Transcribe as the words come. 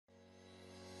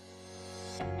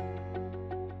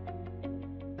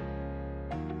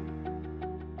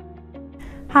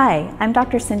Hi, I'm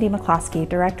Dr. Cindy McCloskey,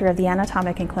 Director of the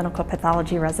Anatomic and Clinical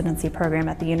Pathology Residency Program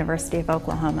at the University of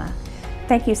Oklahoma.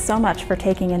 Thank you so much for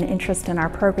taking an interest in our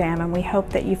program, and we hope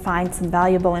that you find some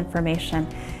valuable information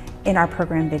in our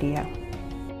program video.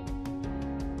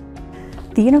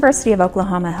 The University of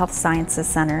Oklahoma Health Sciences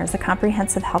Center is a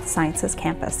comprehensive health sciences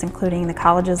campus, including the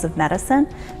colleges of medicine,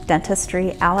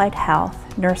 dentistry, allied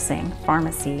health, nursing,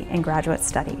 pharmacy, and graduate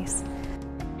studies.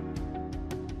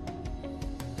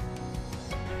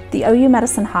 The OU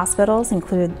Medicine hospitals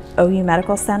include OU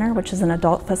Medical Center, which is an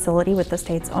adult facility with the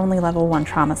state's only Level 1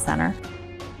 trauma center,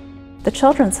 the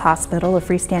Children's Hospital, a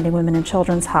freestanding women and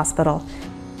children's hospital,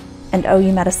 and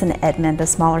OU Medicine Edmond, a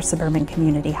smaller suburban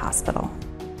community hospital.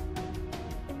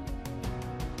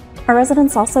 Our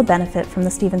residents also benefit from the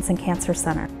Stevenson Cancer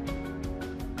Center.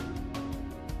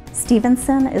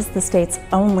 Stevenson is the state's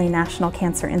only National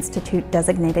Cancer Institute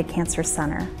designated cancer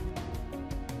center.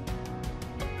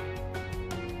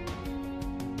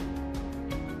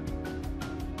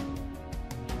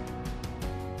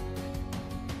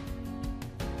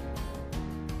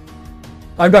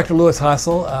 I'm Dr. Louis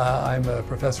Hassell. I'm a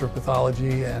professor of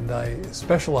pathology and I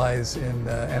specialize in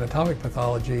anatomic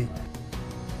pathology.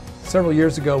 Several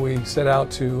years ago we set out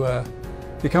to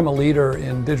become a leader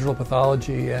in digital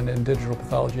pathology and in digital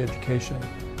pathology education.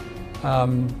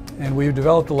 And we've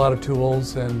developed a lot of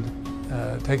tools and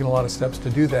taken a lot of steps to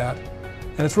do that.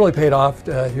 And it's really paid off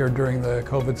here during the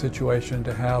COVID situation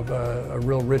to have a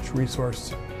real rich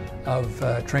resource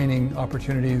of training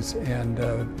opportunities and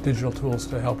digital tools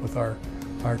to help with our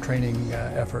training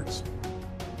efforts.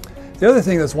 The other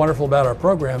thing that's wonderful about our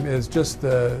program is just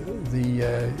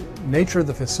the nature of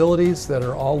the facilities that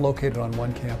are all located on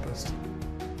one campus.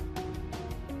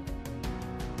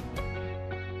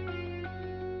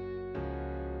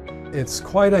 It's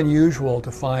quite unusual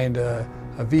to find a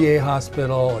VA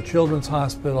hospital, a children's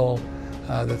hospital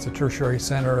that's a tertiary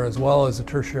center, as well as a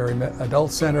tertiary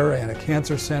adult center and a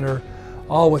cancer center,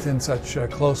 all within such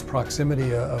close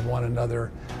proximity of one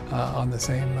another on the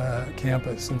same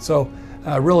campus. And so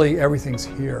really everything's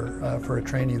here for a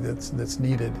trainee that's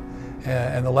needed.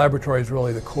 And the laboratory is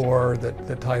really the core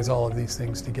that ties all of these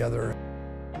things together.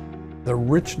 The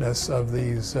richness of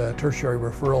these tertiary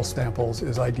referral samples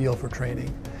is ideal for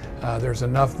training. There's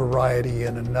enough variety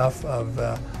and enough of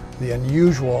the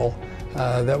unusual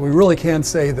that we really can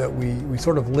say that we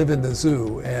sort of live in the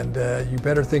zoo, and you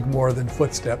better think more than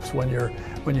footsteps when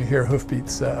you hear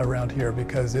hoofbeats around here,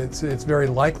 because it's very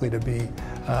likely to be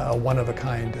a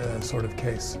one-of-a-kind sort of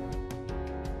case.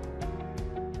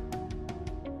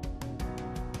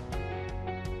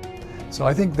 So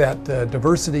I think that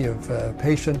diversity of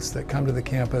patients that come to the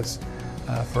campus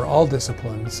for all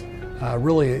disciplines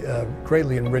really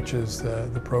greatly enriches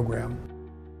the program.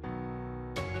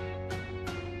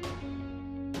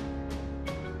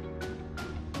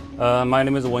 My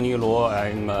name is Wenyi Luo.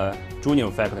 I'm a junior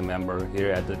faculty member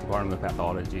here at the Department of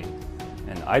Pathology.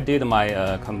 And I did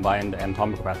my combined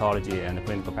anatomical pathology and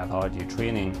clinical pathology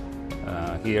training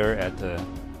here at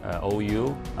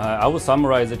OU. I would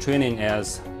summarize the training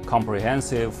as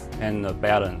comprehensive and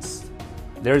balanced.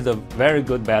 There's a very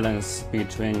good balance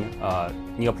between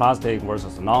neoplastic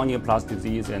versus non-neoplastic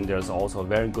disease, and there's also a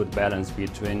very good balance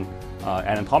between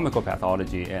anatomical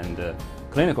pathology and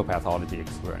clinical pathology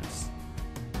experience.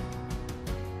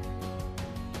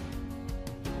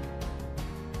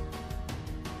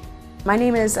 My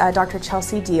name is Dr.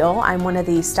 Chelsey Deel. I'm one of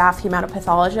the staff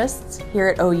hematopathologists here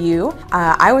at OU.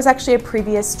 I was actually a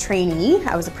previous trainee.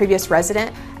 I was a previous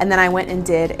resident, and then I went and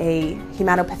did a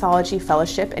hematopathology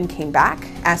fellowship and came back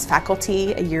as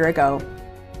faculty a year ago.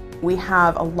 We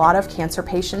have a lot of cancer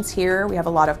patients here. We have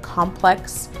a lot of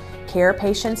complex care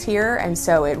patients here, and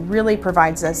so it really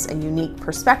provides us a unique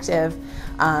perspective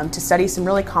to study some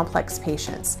really complex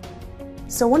patients.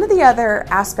 So one of the other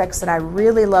aspects that I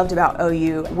really loved about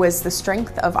OU was the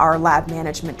strength of our lab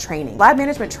management training. Lab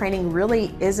management training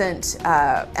really isn't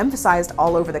emphasized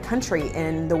all over the country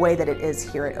in the way that it is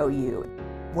here at OU.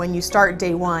 When you start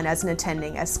day one as an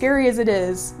attending, as scary as it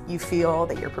is, you feel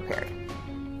that you're prepared.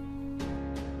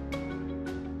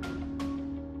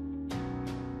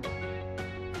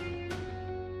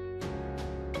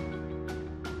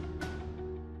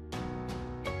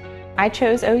 I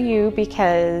chose OU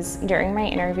because during my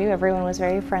interview, everyone was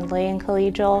very friendly and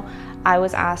collegial. I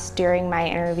was asked during my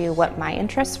interview what my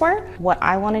interests were, what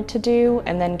I wanted to do,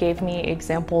 and then gave me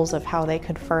examples of how they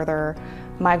could further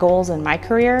my goals in my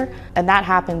career, and that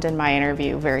happened in my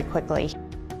interview very quickly.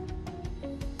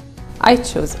 I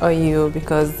chose OU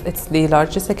because it's the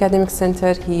largest academic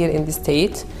center here in the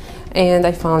state, and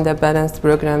I found a balanced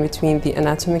program between the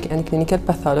anatomic and clinical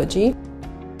pathology.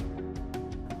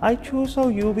 I choose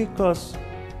OU because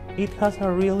it has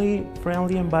a really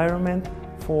friendly environment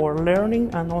for learning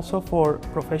and also for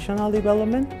professional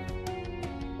development.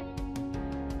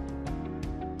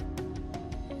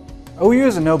 OU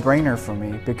is a no-brainer for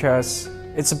me because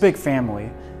it's a big family.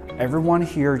 Everyone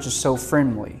here is just so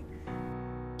friendly.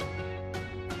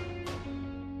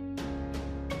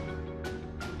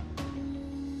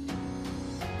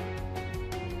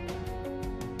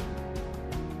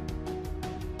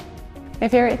 My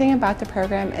favorite thing about the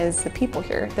program is the people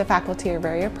here. The faculty are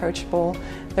very approachable,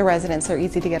 the residents are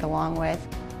easy to get along with.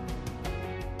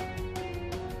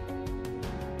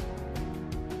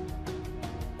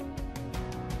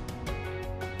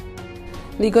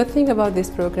 The good thing about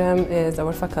this program is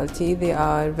our faculty. They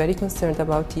are very concerned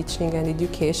about teaching and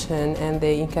education, and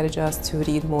they encourage us to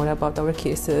read more about our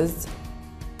cases.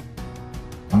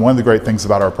 One of the great things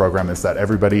about our program is that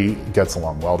everybody gets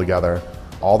along well together.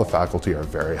 All the faculty are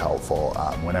very helpful.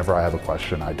 Whenever I have a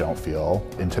question, I don't feel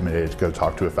intimidated to go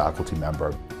talk to a faculty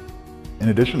member. In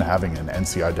addition to having an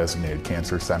NCI-designated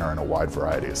cancer center and a wide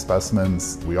variety of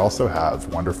specimens, we also have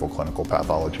wonderful clinical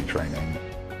pathology training.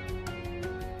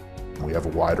 We have a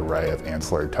wide array of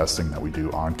ancillary testing that we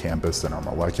do on campus in our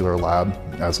molecular lab,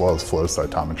 as well as flow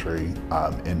cytometry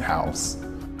in-house.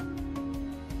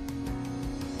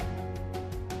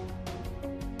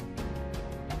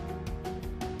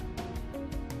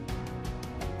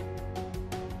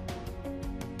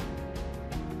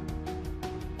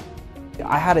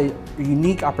 I had a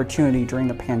unique opportunity during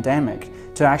the pandemic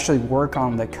to actually work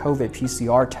on the COVID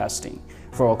PCR testing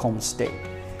for Oklahoma State.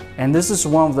 And this is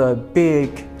one of the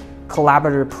big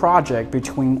collaborative projects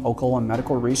between Oklahoma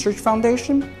Medical Research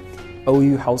Foundation,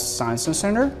 OU Health Sciences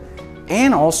Center,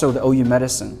 and also the OU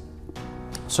Medicine.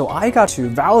 So I got to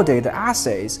validate the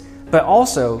assays, but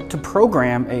also to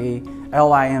program a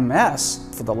LIMS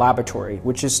for the laboratory,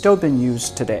 which is still being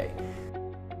used today.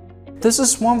 This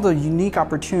is one of the unique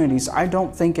opportunities I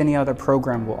don't think any other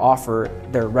program will offer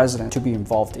their residents to be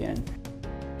involved in.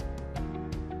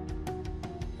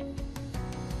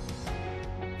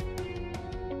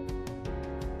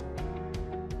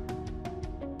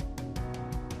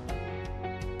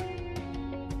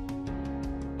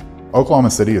 Oklahoma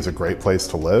City is a great place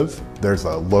to live. There's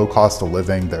a low cost of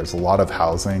living, there's a lot of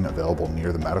housing available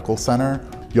near the medical center.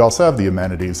 You also have the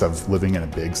amenities of living in a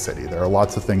big city. There are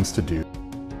lots of things to do.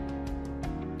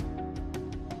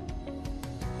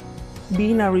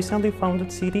 Being a recently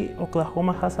founded city,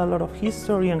 Oklahoma has a lot of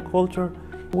history and culture.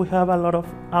 We have a lot of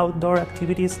outdoor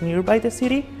activities nearby the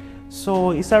city,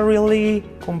 so it's a really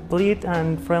complete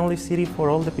and friendly city for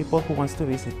all the people who wants to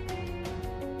visit.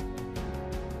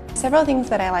 Several things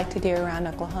that I like to do around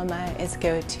Oklahoma is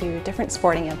go to different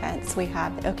sporting events. We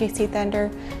have the OKC Thunder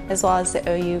as well as the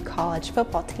OU college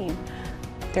football team.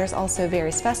 There's also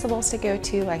various festivals to go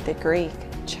to, like the Greek,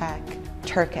 Czech,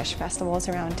 Turkish festivals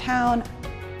around town.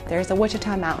 There's the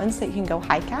Wichita Mountains that you can go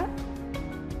hike at.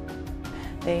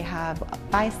 They have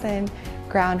bison,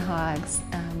 groundhogs,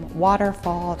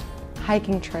 waterfall,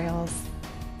 hiking trails.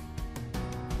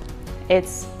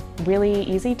 It's really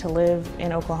easy to live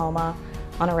in Oklahoma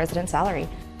on a resident salary.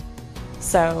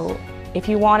 So if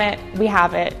you want it, we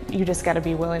have it. You just got to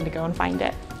be willing to go and find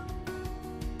it.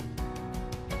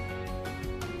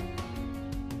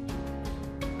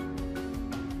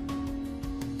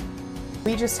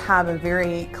 We just have a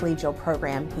very collegial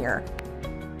program here.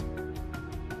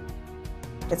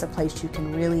 It's a place you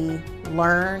can really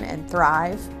learn and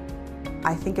thrive.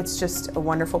 I think it's just a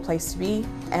wonderful place to be,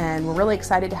 and we're really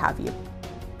excited to have you.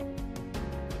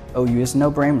 OU is a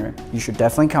no-brainer. You should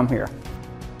definitely come here.